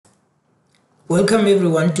Welcome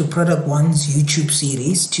everyone to Product One's YouTube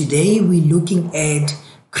series. Today we're looking at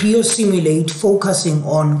Creo Simulate, focusing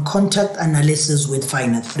on contact analysis with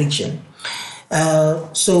finite friction.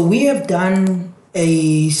 So we have done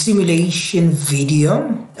a simulation video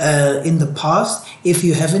in the past. If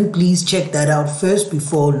you haven't, please check that out first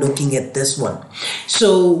before looking at this one.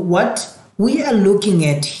 So what we are looking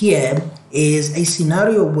at here is a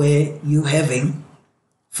scenario where you're having,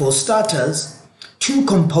 for starters, two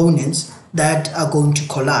components that are going to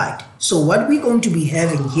collide. So what we're going to be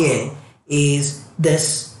having here is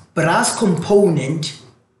this brass component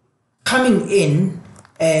coming in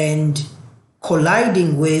and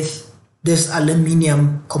colliding with this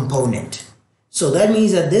aluminum component. So that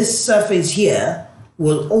means that this surface here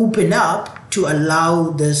will open up to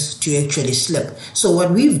allow this to actually slip. So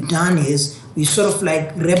what we've done is we're sort of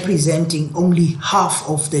like representing only half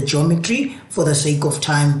of the geometry for the sake of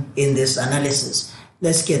time in this analysis.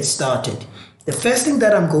 Let's get started. The first thing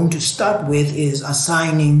that I'm going to start with is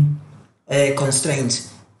assigning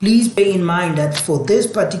constraints. Please bear in mind that for this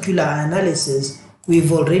particular analysis,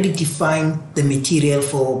 we've already defined the material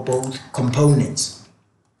for both components.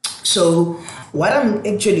 So what I'm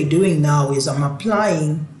actually doing now is I'm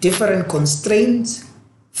applying different constraints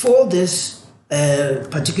for this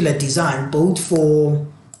particular design, both for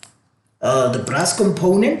the brass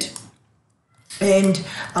component, and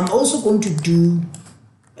I'm also going to do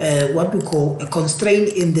what we call a constraint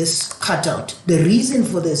in this cutout. The reason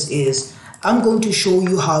for this is I'm going to show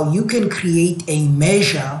you how you can create a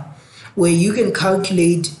measure where you can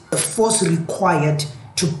calculate the force required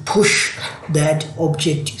to push that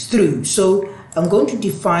object through. So I'm going to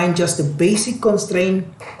define just a basic constraint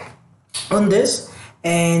on this,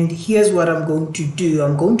 and here's what I'm going to do.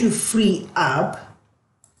 I'm going to free up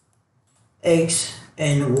X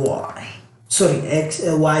and Y. X,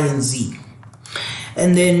 Y, and Z.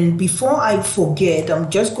 And then before I forget, I'm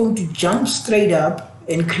just going to jump straight up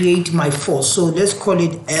and create my force. So let's call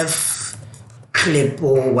it F clip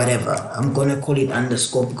or whatever. I'm going to call it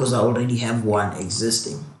underscore because I already have one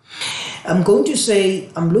existing. I'm going to say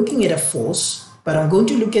I'm looking at a force, but I'm going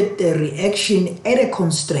to look at the reaction at a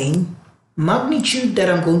constraint. Magnitude that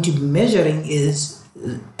I'm going to be measuring is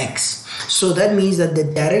X. So that means that the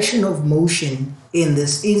direction of motion in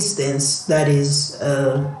this instance that is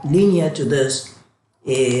linear to this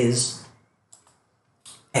is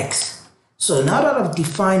X. So now that I've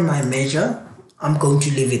defined my measure, I'm going to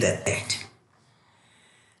leave it at that.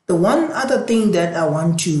 The one other thing that I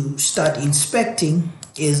want to start inspecting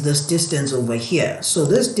is this distance over here. So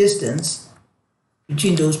this distance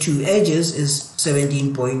between those two edges is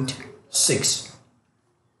 17.6.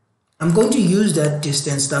 I'm going to use that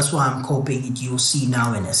distance, that's why I'm copying it. You'll see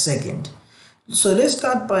now in a second. So let's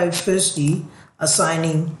start by firstly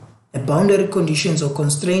assigning a boundary conditions or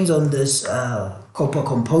constraints on this copper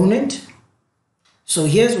component. So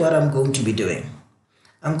here's what I'm going to be doing.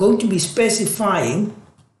 I'm going to be specifying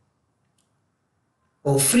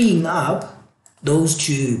or freeing up those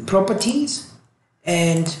two properties.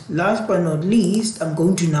 And last but not least, I'm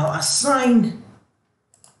going to now assign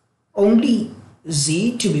only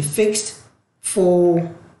Z to be fixed. For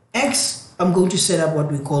X, I'm going to set up what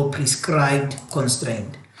we call prescribed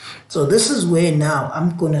constraint. So this is where now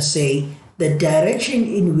I'm going to say the direction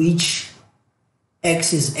in which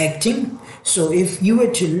X is acting. So if you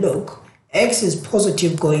were to look, X is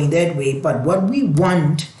positive going that way, but what we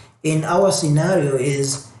want in our scenario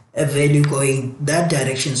is a value going that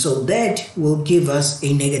direction. So that will give us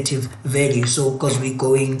a negative value. So because we're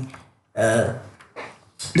going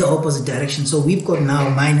the opposite direction. So we've got now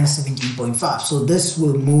minus 17.5. So this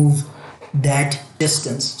will move that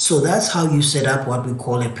distance. So that's how you set up what we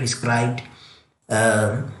call a prescribed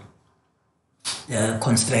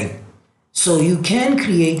constraint. So you can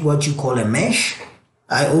create what you call a mesh.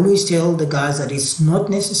 I always tell the guys that it's not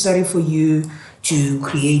necessary for you to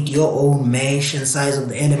create your own mesh and size of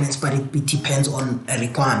the elements, but it depends on a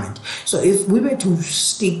requirement. So if we were to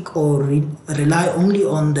stick or rely only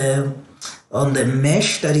on the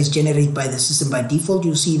mesh that is generated by the system by default,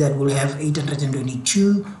 you'll see that we'll have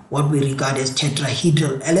 822 what we regard as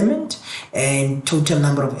tetrahedral element and total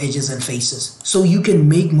number of edges and faces. So you can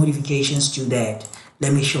make modifications to that.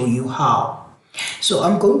 Let me show you how. So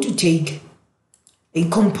I'm going to take a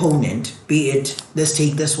component, be it, let's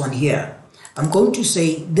take this one here. I'm going to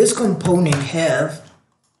say this component have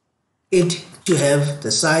it to have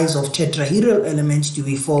the size of tetrahedral elements to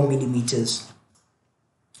be 4 millimeters.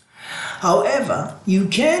 However, you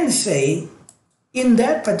can say in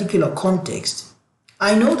that particular context,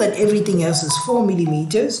 I know that everything else is 4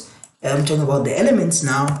 millimeters. I'm talking about the elements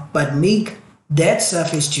now, but make that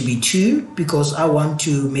surface to be 2 because I want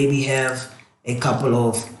to maybe have a couple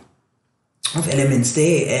of elements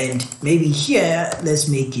there, and maybe here let's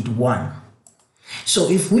make it 1. So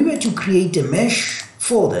if we were to create a mesh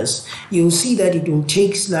for this, you'll see that it will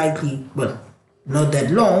take slightly, well, not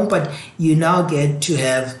that long, but you now get to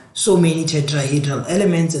have so many tetrahedral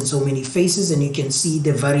elements and so many faces, and you can see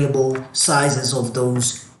the variable sizes of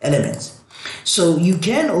those elements. So you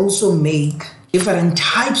can also make different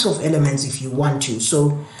types of elements if you want to.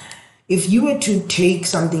 So if you were to take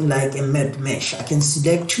something like a map mesh, I can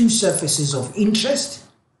select 2 surfaces of interest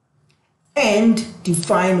and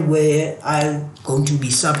define where I'm going to be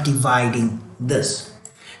subdividing this.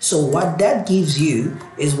 So what that gives you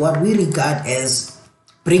is what we regard as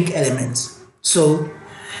brick elements. So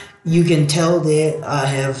you can tell there I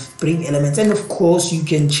have brick elements, and of course you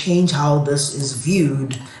can change how this is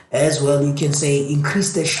viewed as well. You can say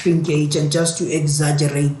increase the shrinkage, and just to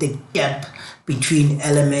exaggerate the gap between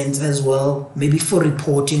elements as well, maybe for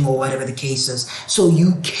reporting or whatever the case is. So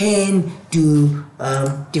you can do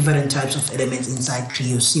different types of elements inside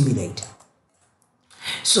Creo Simulate.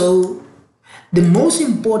 So the most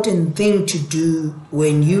important thing to do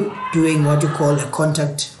when you're doing what you call a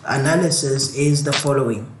contact analysis is the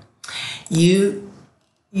following. You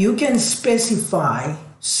can specify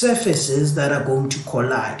surfaces that are going to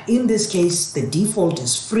collide. In this case, the default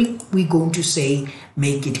is free. We're going to say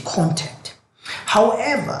make it contact.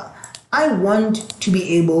 However, I want to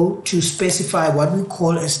be able to specify what we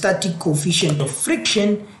call a static coefficient of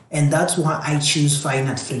friction, and that's why I choose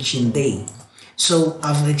finite friction there. So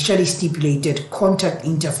I've actually stipulated contact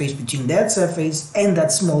interface between that surface and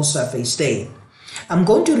that small surface there. I'm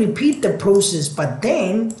going to repeat the process, but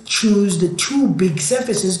then choose the 2 big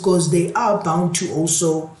surfaces because they are bound to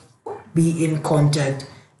also be in contact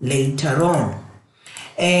later on.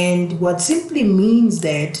 And what simply means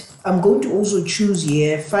that I'm going to also choose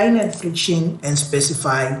here finite friction and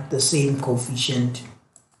specify the same coefficient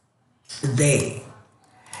there.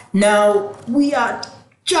 Now we are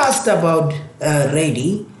just about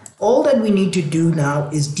ready. All that we need to do now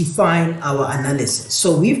is define our analysis.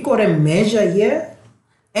 So we've got a measure here,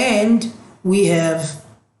 and we have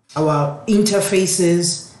our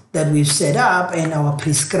interfaces that we've set up and our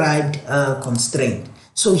prescribed constraint.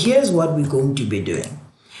 So here's what we're going to be doing.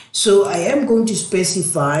 So I am going to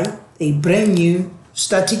specify a brand new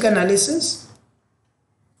static analysis.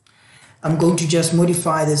 I'm going to just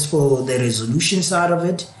modify this for the resolution side of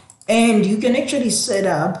it, and you can actually set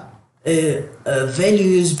up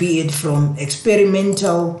values, be it from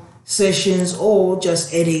experimental sessions or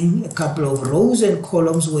just adding a couple of rows and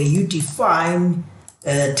columns where you define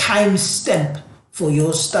a time stamp for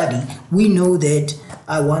your study. We know that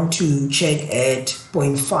I want to check at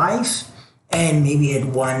 0.5 and maybe at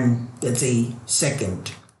 1, let's say,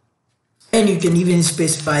 second. And you can even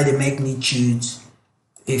specify the magnitudes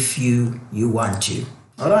if you want to.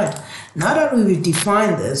 All right, now that we've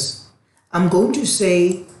defined this, I'm going to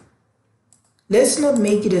say, let's not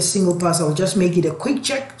make it a single pass. I'll just make it a quick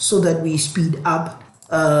check so that we speed up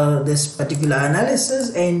this particular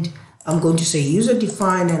analysis. And I'm going to say user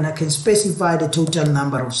defined, and I can specify the total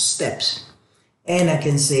number of steps. And I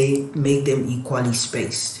can say make them equally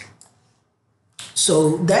spaced.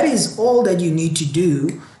 So that is all that you need to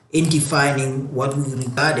do in defining what we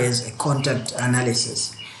regard as a contact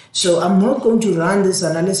analysis. So I'm not going to run this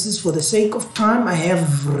analysis for the sake of time. I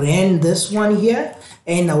have ran this one here,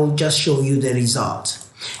 and I will just show you the result.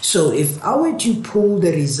 So if I were to pull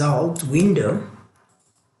the result window,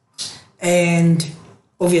 and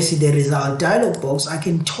obviously the result dialog box, I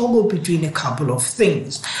can toggle between a couple of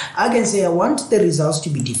things. I can say I want the results to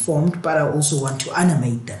be deformed, but I also want to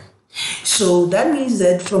animate them. So that means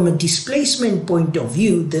that from a displacement point of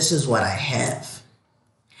view, this is what I have.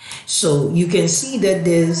 So you can see that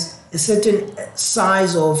there's a certain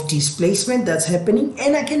size of displacement that's happening,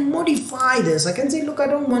 and I can modify this. I can say, look, I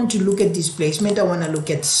don't want to look at displacement, I want to look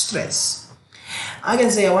at stress. I can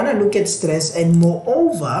say I want to look at stress, and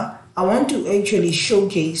moreover, I want to actually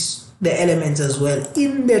showcase the elements as well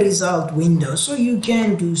in the result window. So you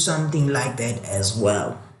can do something like that as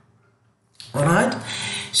well. All right,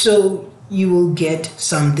 so you will get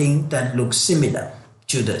something that looks similar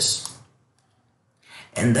to this.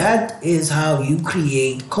 And that is how you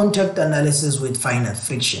create contact analysis with finite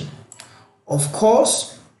friction. Of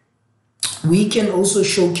course, we can also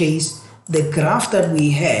showcase the graph that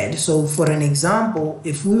we had. So for an example,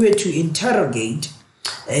 if we were to interrogate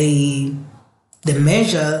the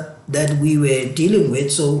measure that we were dealing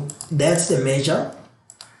with, so that's the measure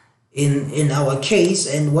in our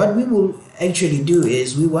case, and what we will actually do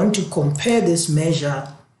is we want to compare this measure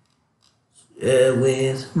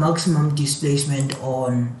with maximum displacement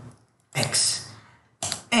on X,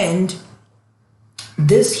 and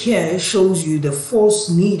This here shows you the force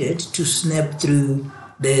needed to snap through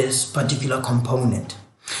this particular component.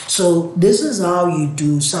 So this is how you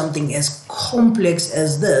do something as complex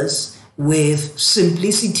as this with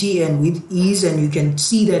simplicity and with ease, and you can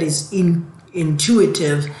see that it's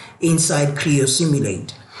intuitive inside Creo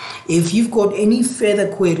Simulate. If you've got any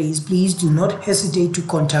further queries, please do not hesitate to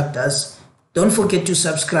contact us. Don't forget to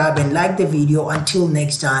subscribe and like the video. Until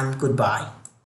next time, goodbye.